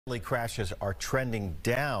Crashes are trending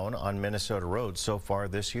down on Minnesota roads so far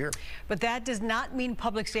this year. But that does not mean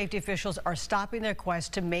public safety officials are stopping their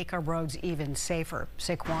quest to make our roads even safer.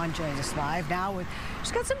 Se Kwon joins us live now with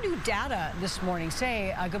just got some new data this morning.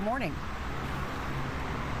 Say, good morning.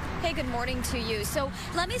 Hey, good morning to you. So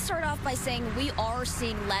let me start off by saying we are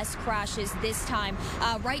seeing less crashes this time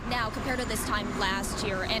right now compared to this time last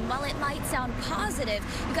year. And while it might sound positive,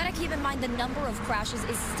 you got to keep in mind the number of crashes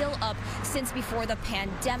is still up since before the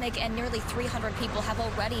pandemic, and nearly 300 people have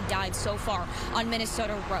already died so far on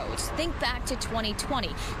Minnesota roads. Think back to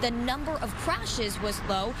 2020. The number of crashes was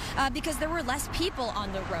low because there were less people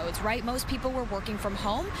on the roads, right? Most people were working from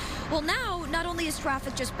home. Well, now, not only is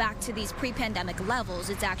traffic just back to these pre-pandemic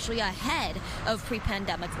levels, it's actually ahead of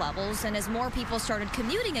pre-pandemic levels, and as more people started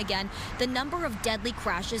commuting again, the number of deadly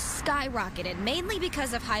crashes skyrocketed, mainly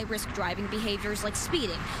because of high-risk driving behaviors like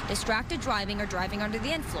speeding, distracted driving, or driving under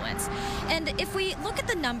the influence. And if we look at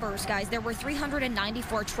the numbers, guys, there were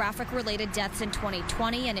 394 traffic-related deaths in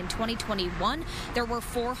 2020, and in 2021 there were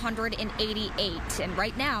 488, and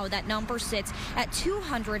right now that number sits at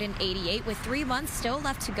 288 with 3 months still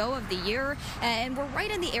left to go of the year, and we're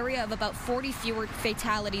right in the area of about 40 fewer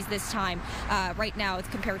fatalities this time right now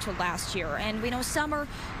compared to last year. And we know summer,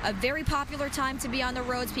 a very popular time to be on the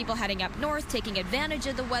roads, people heading up north, taking advantage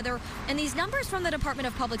of the weather, and these numbers from the Department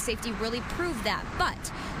of Public Safety really prove that.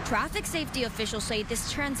 But traffic safety officials say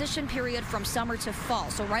this transition period from summer to fall,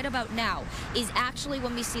 so right about now, is actually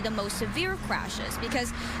when we see the most severe crashes,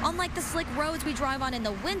 because unlike the slick roads we drive on in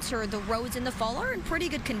the winter, the roads in the fall are in pretty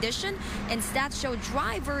good condition, and stats show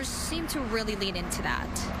drivers seem to really lean into that.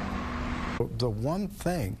 The one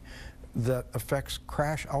thing that affects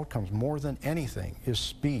crash outcomes more than anything is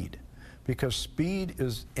speed, because speed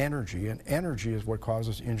is energy, and energy is what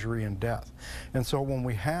causes injury and death. And so when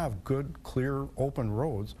we have good, clear, open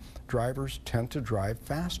roads, drivers tend to drive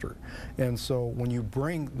faster. And so when you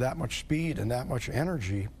bring that much speed and that much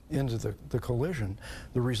energy into the collision,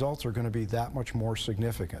 the results are going to be that much more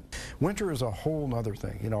significant. Winter is a whole nother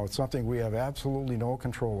thing. You know, it's something we have absolutely no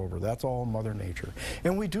control over. That's all Mother Nature.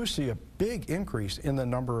 And we do see a big increase in the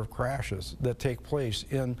number of crashes that take place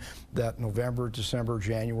in that November, December,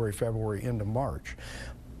 January, February into March.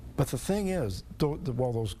 But the thing is,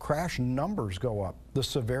 while those crash numbers go up, the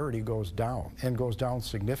severity goes down, and goes down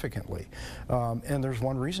significantly. And there's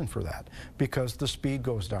one reason for that, because the speed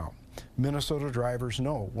goes down. Minnesota drivers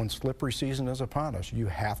know when slippery season is upon us, you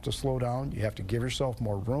have to slow down, you have to give yourself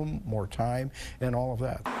more room, more time, and all of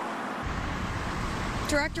that.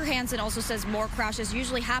 Director Hansen also says more crashes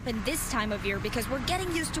usually happen this time of year because we're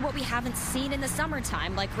getting used to what we haven't seen in the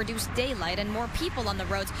summertime, like reduced daylight and more people on the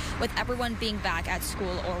roads, with everyone being back at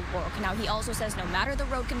school or work. Now, he also says no matter the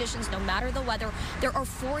road conditions, no matter the weather, there are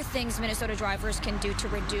 4 things Minnesota drivers can do to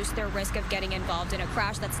reduce their risk of getting involved in a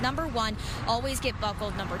crash. That's number 1, always get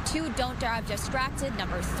buckled. Number 2, don't drive distracted.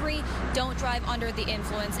 Number 3, don't drive under the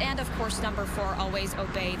influence. And of course, number 4, always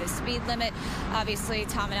obey the speed limit. Obviously,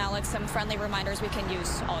 Tom and Alex, some friendly reminders we can use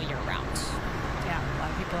all year round. Yeah, a lot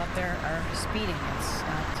of people up there are speeding. It's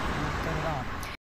not good at all.